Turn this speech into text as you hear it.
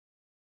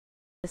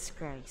Jesus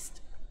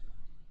Christ.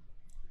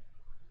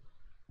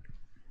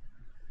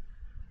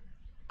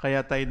 Kaya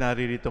tayo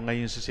naririto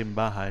ngayon sa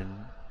simbahan,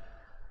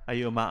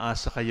 ay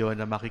umaasa kayo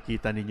na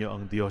makikita ninyo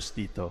ang Diyos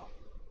dito.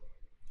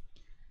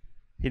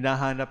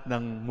 Hinahanap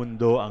ng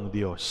mundo ang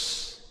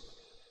Diyos.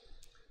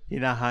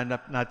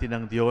 Hinahanap natin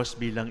ang Diyos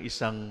bilang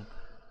isang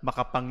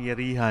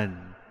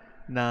makapangyarihan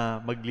na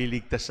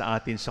magliligtas sa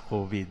atin sa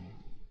COVID.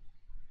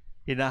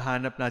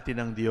 Hinahanap natin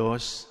ang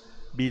Diyos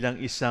bilang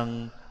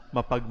isang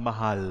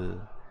mapagmahal,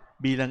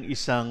 bilang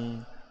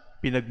isang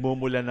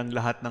pinagmumulan ng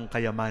lahat ng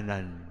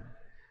kayamanan,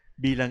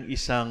 bilang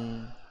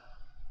isang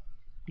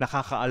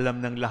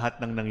nakakaalam ng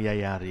lahat ng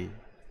nangyayari.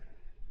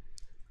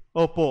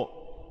 Opo,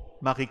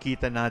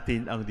 makikita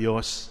natin ang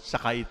Diyos sa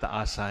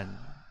kaitaasan.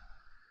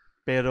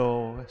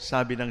 Pero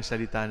sabi ng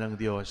salita ng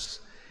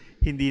Diyos,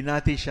 hindi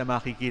natin siya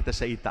makikita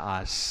sa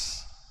itaas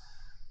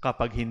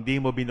kapag hindi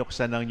mo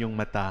binuksan ang iyong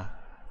mata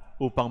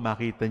upang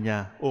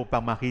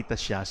makita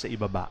siya sa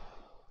ibaba.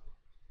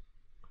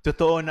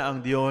 Totoo na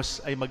ang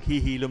Diyos ay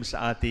maghihilom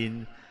sa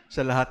atin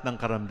sa lahat ng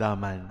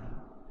karamdaman.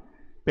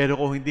 Pero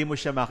kung hindi mo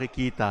siya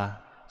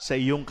makikita sa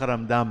iyong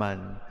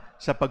karamdaman,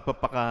 sa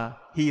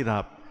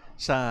pagpapakahirap,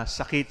 sa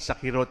sakit, sa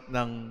kirot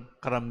ng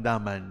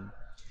karamdaman,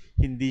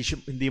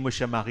 hindi mo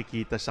siya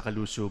makikita sa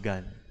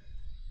kalusugan.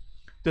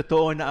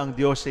 Totoo na ang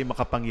Diyos ay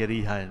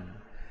makapangyarihan,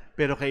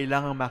 pero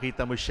kailangang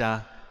makita mo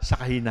siya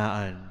sa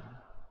kahinaan.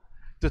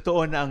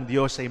 Totoo na ang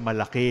Diyos ay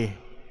malaki,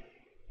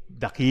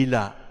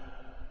 dakila,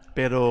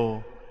 pero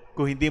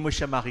kung hindi mo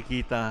siya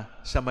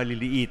makikita sa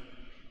maliliit,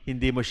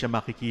 hindi mo siya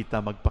makikita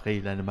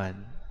magpakailanman.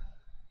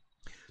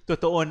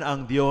 Totoo na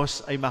ang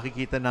Diyos ay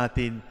makikita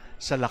natin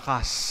sa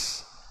lakas,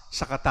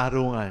 sa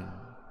katarungan.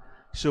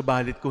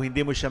 Subalit kung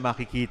hindi mo siya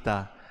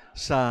makikita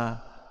sa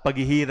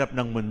paghihirap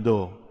ng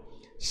mundo,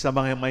 sa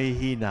mga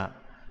mahihina,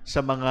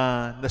 sa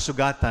mga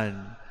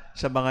nasugatan,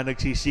 sa mga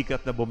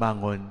nagsisikap na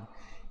bumangon,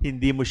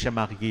 hindi mo siya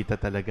makikita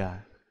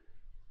talaga.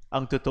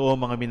 Ang totoo,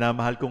 mga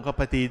minamahal kong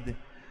kapatid,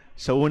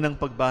 sa unang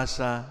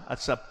pagbasa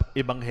at sa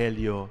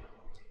Ebanghelyo,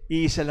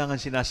 iisa lang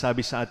ang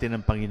sinasabi sa atin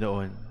ng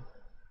Panginoon.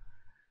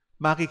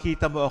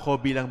 Makikita mo ako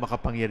bilang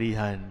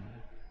makapangyarihan,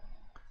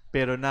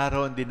 pero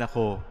naroon din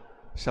ako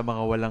sa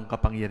mga walang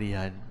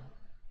kapangyarihan.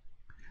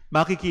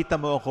 Makikita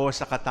mo ako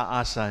sa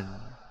kataasan,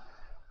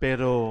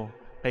 pero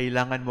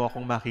kailangan mo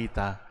akong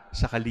makita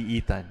sa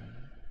kaliitan.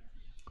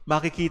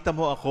 Makikita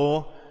mo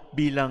ako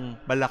bilang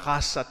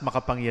malakas at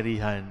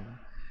makapangyarihan,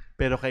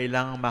 pero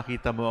kailangan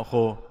makita mo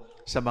ako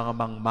sa mga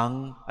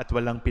mangmang at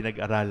walang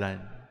pinag-aralan.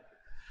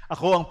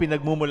 Ako ang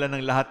pinagmumula ng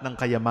lahat ng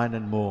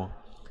kayamanan mo,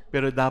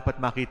 pero dapat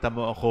makita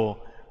mo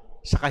ako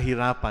sa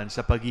kahirapan,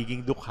 sa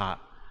pagiging dukha,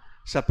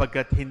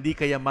 sapagkat hindi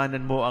kayamanan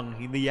mo ang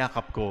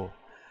hiniyakap ko.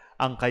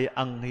 Ang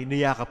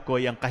hiniyakap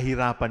ko ay ang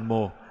kahirapan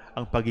mo,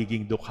 ang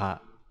pagiging dukha.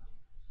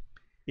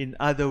 In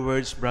other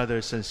words,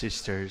 brothers and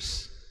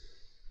sisters,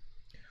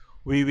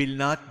 we will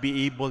not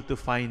be able to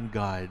find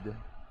God.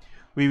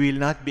 We will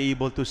not be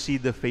able to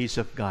see the face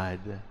of God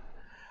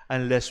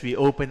unless we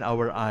open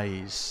our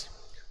eyes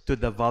to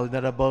the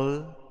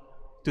vulnerable,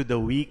 to the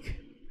weak,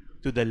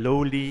 to the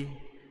lowly,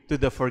 to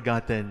the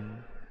forgotten,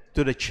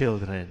 to the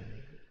children.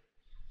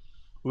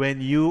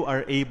 When you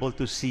are able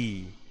to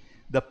see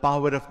the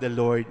power of the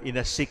Lord in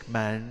a sick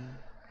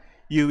man,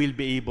 you will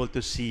be able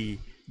to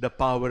see the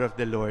power of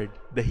the Lord,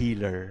 the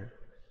healer.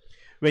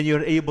 When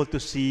you're able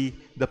to see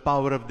the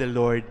power of the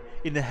Lord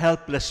in a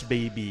helpless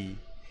baby,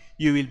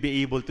 you will be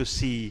able to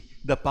see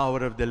the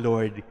power of the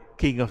Lord,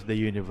 King of the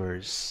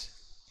universe.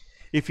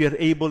 If you're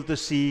able to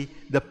see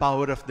the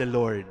power of the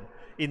Lord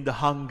in the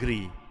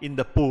hungry, in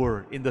the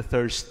poor, in the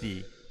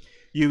thirsty,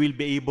 you will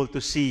be able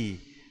to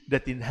see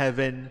that in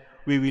heaven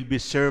we will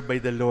be served by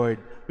the Lord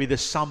with a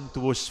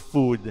sumptuous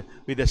food,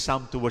 with a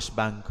sumptuous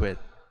banquet.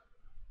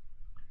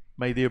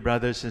 My dear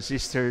brothers and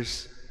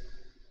sisters,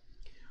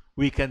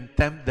 we can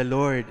tempt the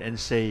Lord and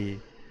say,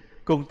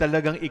 kung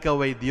talagang ikaw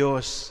ay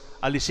Diyos,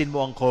 alisin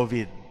mo ang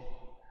COVID.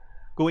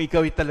 Kung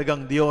ikaw ay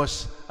talagang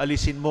Diyos,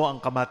 alisin mo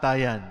ang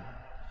kamatayan.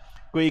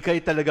 Kung ikaw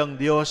ay talagang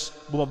Diyos,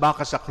 bumaba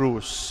ka sa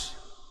krus.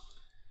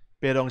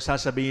 Pero ang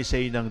sasabihin sa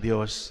iyo ng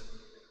Diyos,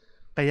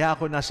 kaya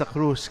ako nasa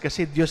krus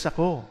kasi Diyos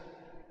ako.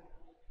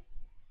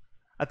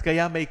 At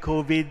kaya may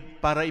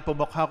COVID para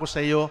ipamukha ko sa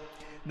iyo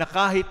na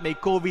kahit may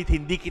COVID,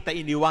 hindi kita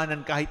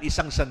iniwanan kahit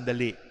isang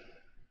sandali.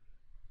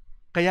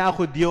 Kaya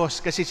ako Diyos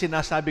kasi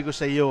sinasabi ko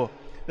sa iyo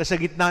na sa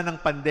gitna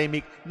ng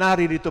pandemic,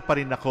 naririto pa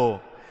rin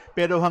ako.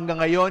 Pero hanggang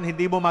ngayon,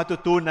 hindi mo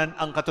matutunan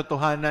ang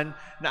katotohanan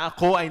na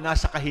ako ay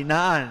nasa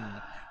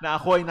kahinaan, na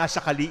ako ay nasa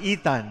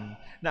kaliitan,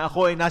 na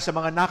ako ay nasa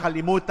mga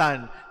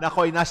nakalimutan, na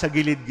ako ay nasa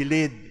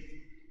gilid-gilid.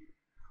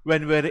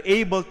 When we're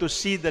able to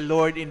see the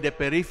Lord in the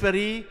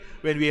periphery,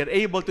 when we are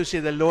able to see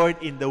the Lord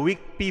in the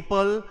weak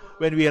people,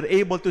 when we are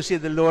able to see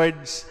the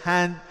Lord's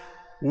hand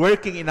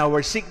working in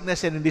our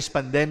sickness and in this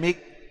pandemic,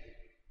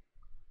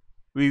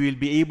 we will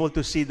be able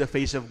to see the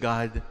face of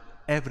God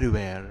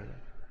everywhere.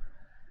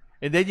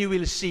 And then you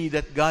will see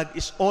that God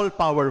is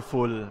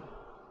all-powerful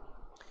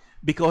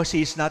because He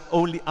is not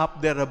only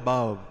up there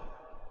above,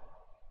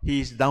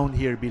 He is down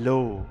here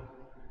below.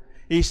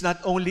 He is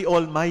not only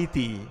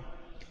almighty,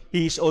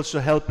 He is also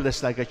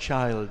helpless like a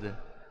child.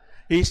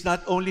 He is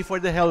not only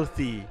for the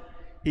healthy,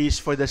 He is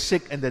for the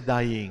sick and the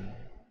dying.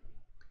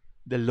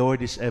 The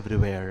Lord is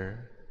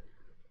everywhere,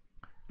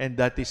 and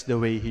that is the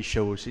way He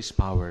shows His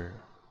power.